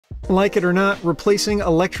Like it or not, replacing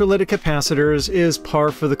electrolytic capacitors is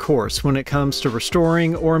par for the course when it comes to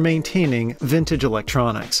restoring or maintaining vintage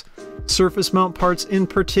electronics. Surface mount parts in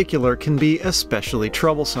particular can be especially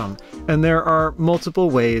troublesome, and there are multiple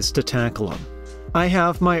ways to tackle them. I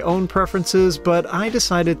have my own preferences, but I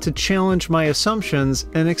decided to challenge my assumptions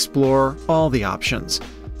and explore all the options.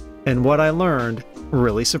 And what I learned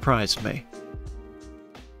really surprised me.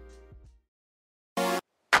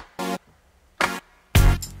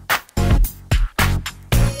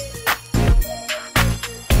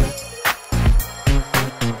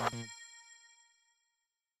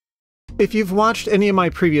 If you've watched any of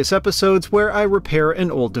my previous episodes where I repair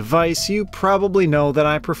an old device, you probably know that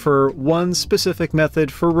I prefer one specific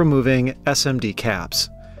method for removing SMD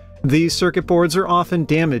caps. These circuit boards are often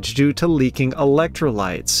damaged due to leaking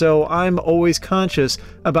electrolyte, so I'm always conscious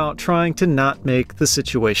about trying to not make the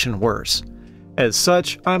situation worse. As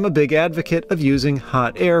such, I'm a big advocate of using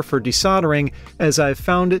hot air for desoldering, as I've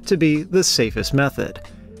found it to be the safest method,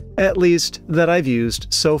 at least that I've used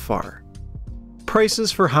so far.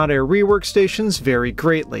 Prices for hot air rework stations vary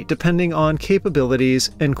greatly depending on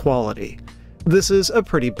capabilities and quality. This is a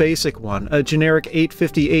pretty basic one, a generic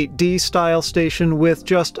 858D style station with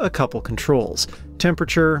just a couple controls,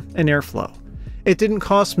 temperature and airflow. It didn't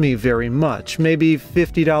cost me very much, maybe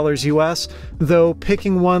 $50 US, though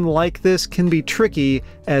picking one like this can be tricky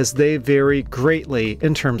as they vary greatly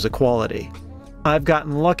in terms of quality. I've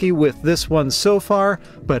gotten lucky with this one so far,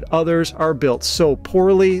 but others are built so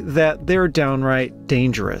poorly that they're downright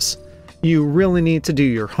dangerous. You really need to do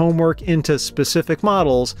your homework into specific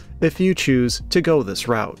models if you choose to go this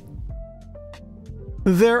route.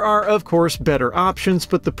 There are of course better options,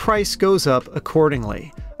 but the price goes up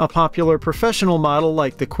accordingly. A popular professional model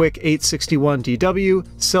like the Quick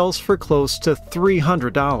 861DW sells for close to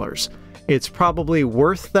 $300. It's probably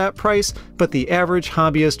worth that price, but the average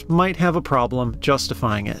hobbyist might have a problem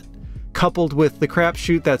justifying it. Coupled with the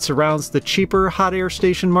crapshoot that surrounds the cheaper hot air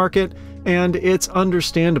station market, and it's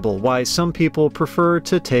understandable why some people prefer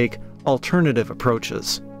to take alternative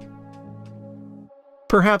approaches.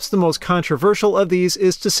 Perhaps the most controversial of these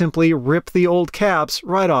is to simply rip the old caps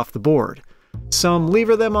right off the board. Some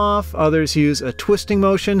lever them off, others use a twisting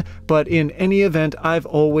motion, but in any event I've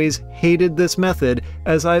always hated this method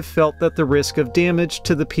as I've felt that the risk of damage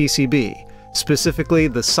to the PCB, specifically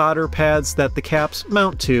the solder pads that the caps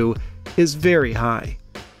mount to, is very high.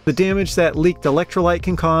 The damage that leaked electrolyte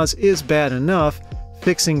can cause is bad enough,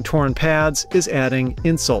 fixing torn pads is adding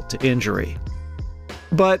insult to injury.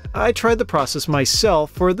 But I tried the process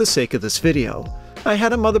myself for the sake of this video. I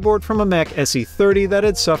had a motherboard from a Mac SE30 that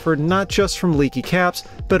had suffered not just from leaky caps,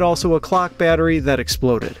 but also a clock battery that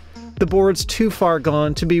exploded. The board's too far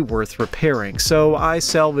gone to be worth repairing, so I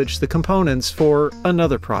salvaged the components for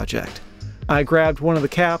another project. I grabbed one of the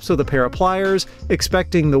caps with a pair of pliers,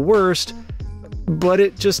 expecting the worst, but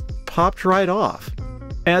it just popped right off.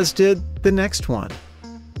 As did the next one.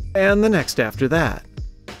 And the next after that.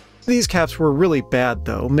 These caps were really bad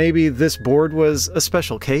though, maybe this board was a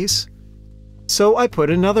special case? So I put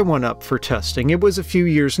another one up for testing. It was a few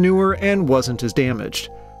years newer and wasn't as damaged.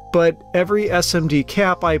 But every SMD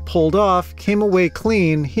cap I pulled off came away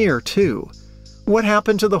clean here too. What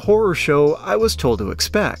happened to the horror show I was told to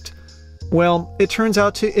expect? Well, it turns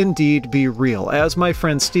out to indeed be real, as my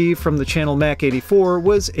friend Steve from the channel Mac84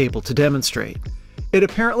 was able to demonstrate. It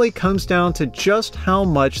apparently comes down to just how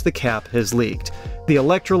much the cap has leaked. The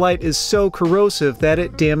electrolyte is so corrosive that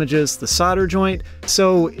it damages the solder joint,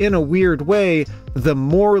 so in a weird way, the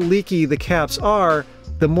more leaky the caps are,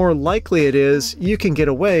 the more likely it is you can get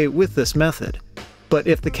away with this method. But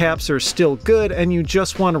if the caps are still good and you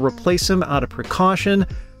just want to replace them out of precaution,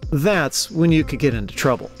 that's when you could get into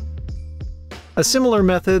trouble. A similar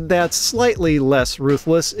method that's slightly less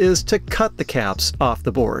ruthless is to cut the caps off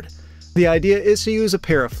the board. The idea is to use a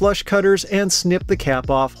pair of flush cutters and snip the cap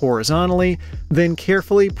off horizontally, then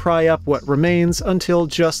carefully pry up what remains until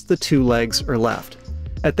just the two legs are left.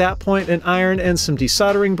 At that point, an iron and some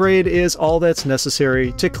desoldering braid is all that's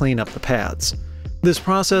necessary to clean up the pads. This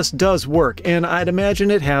process does work, and I'd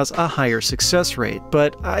imagine it has a higher success rate,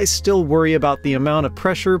 but I still worry about the amount of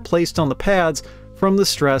pressure placed on the pads from the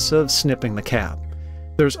stress of snipping the cap.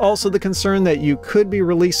 There's also the concern that you could be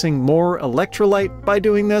releasing more electrolyte by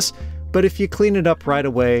doing this, but if you clean it up right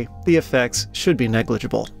away, the effects should be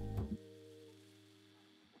negligible.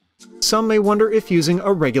 Some may wonder if using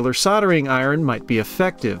a regular soldering iron might be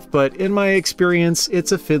effective, but in my experience,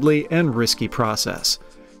 it's a fiddly and risky process.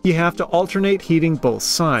 You have to alternate heating both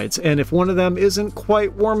sides, and if one of them isn't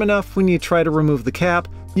quite warm enough when you try to remove the cap,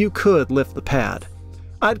 you could lift the pad.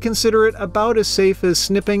 I'd consider it about as safe as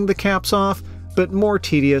snipping the caps off, but more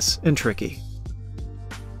tedious and tricky.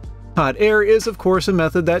 Hot air is of course a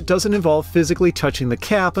method that doesn't involve physically touching the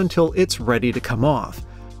cap until it's ready to come off.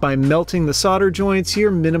 By melting the solder joints, you're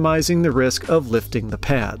minimizing the risk of lifting the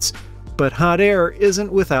pads. But hot air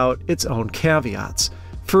isn't without its own caveats.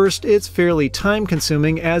 First, it's fairly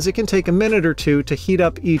time-consuming as it can take a minute or two to heat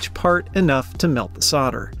up each part enough to melt the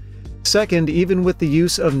solder. Second, even with the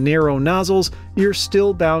use of narrow nozzles, you're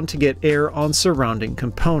still bound to get air on surrounding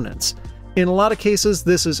components. In a lot of cases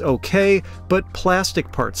this is okay, but plastic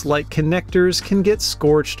parts like connectors can get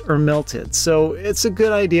scorched or melted, so it's a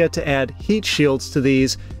good idea to add heat shields to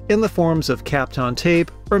these in the forms of Kapton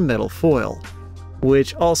tape or metal foil,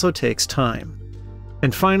 which also takes time.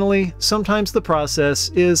 And finally, sometimes the process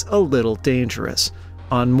is a little dangerous.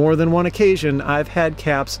 On more than one occasion, I've had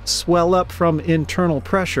caps swell up from internal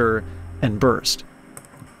pressure and burst.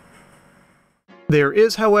 There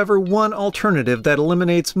is, however, one alternative that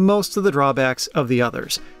eliminates most of the drawbacks of the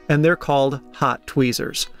others, and they're called hot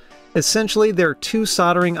tweezers. Essentially, they're two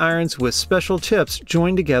soldering irons with special tips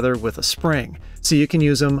joined together with a spring, so you can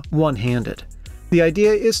use them one-handed. The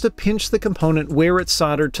idea is to pinch the component where it's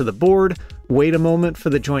soldered to the board, wait a moment for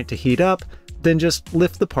the joint to heat up, then just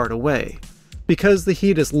lift the part away. Because the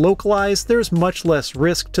heat is localized, there's much less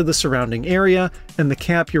risk to the surrounding area, and the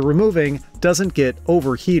cap you're removing doesn't get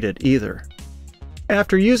overheated either.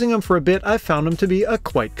 After using them for a bit, I found them to be a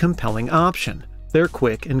quite compelling option. They're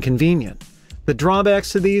quick and convenient. The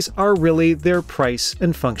drawbacks to these are really their price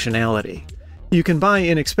and functionality. You can buy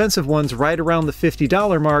inexpensive ones right around the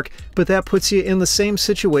 $50 mark, but that puts you in the same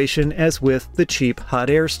situation as with the cheap hot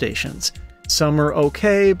air stations. Some are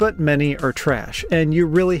okay, but many are trash, and you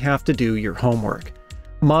really have to do your homework.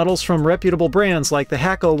 Models from reputable brands like the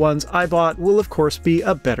Hakko ones I bought will of course be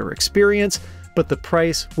a better experience, but the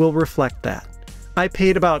price will reflect that. I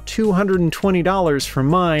paid about $220 for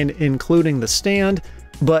mine, including the stand,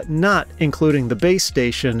 but not including the base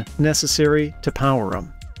station necessary to power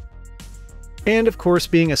them. And of course,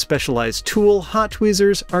 being a specialized tool, hot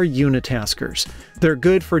tweezers are unitaskers. They're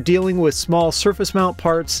good for dealing with small surface mount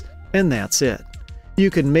parts, and that's it. You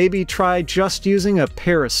could maybe try just using a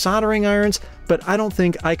pair of soldering irons, but I don't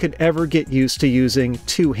think I could ever get used to using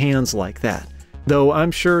two hands like that, though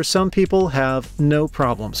I'm sure some people have no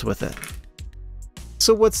problems with it.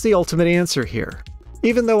 So what's the ultimate answer here?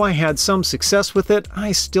 Even though I had some success with it,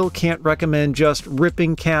 I still can't recommend just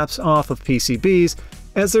ripping caps off of PCBs,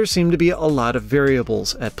 as there seem to be a lot of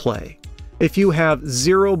variables at play. If you have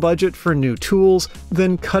zero budget for new tools,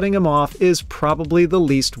 then cutting them off is probably the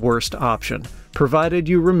least worst option, provided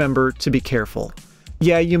you remember to be careful.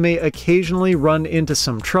 Yeah, you may occasionally run into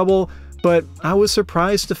some trouble, but I was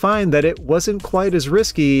surprised to find that it wasn't quite as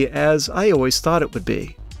risky as I always thought it would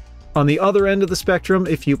be. On the other end of the spectrum,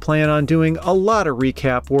 if you plan on doing a lot of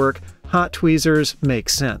recap work, hot tweezers make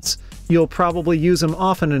sense. You'll probably use them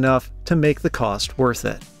often enough to make the cost worth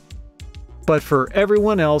it. But for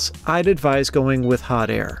everyone else, I'd advise going with hot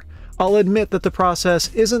air. I'll admit that the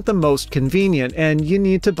process isn't the most convenient and you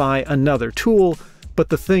need to buy another tool, but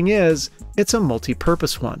the thing is, it's a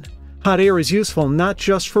multi-purpose one. Hot air is useful not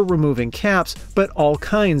just for removing caps, but all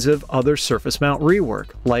kinds of other surface mount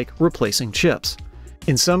rework, like replacing chips.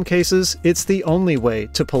 In some cases, it's the only way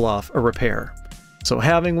to pull off a repair. So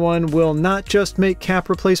having one will not just make cap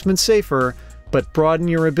replacement safer, but broaden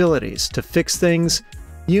your abilities to fix things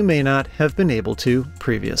you may not have been able to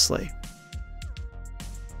previously.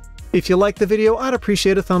 If you liked the video, I'd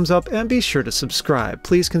appreciate a thumbs up and be sure to subscribe.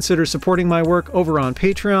 Please consider supporting my work over on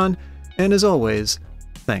Patreon, and as always,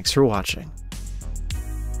 thanks for watching.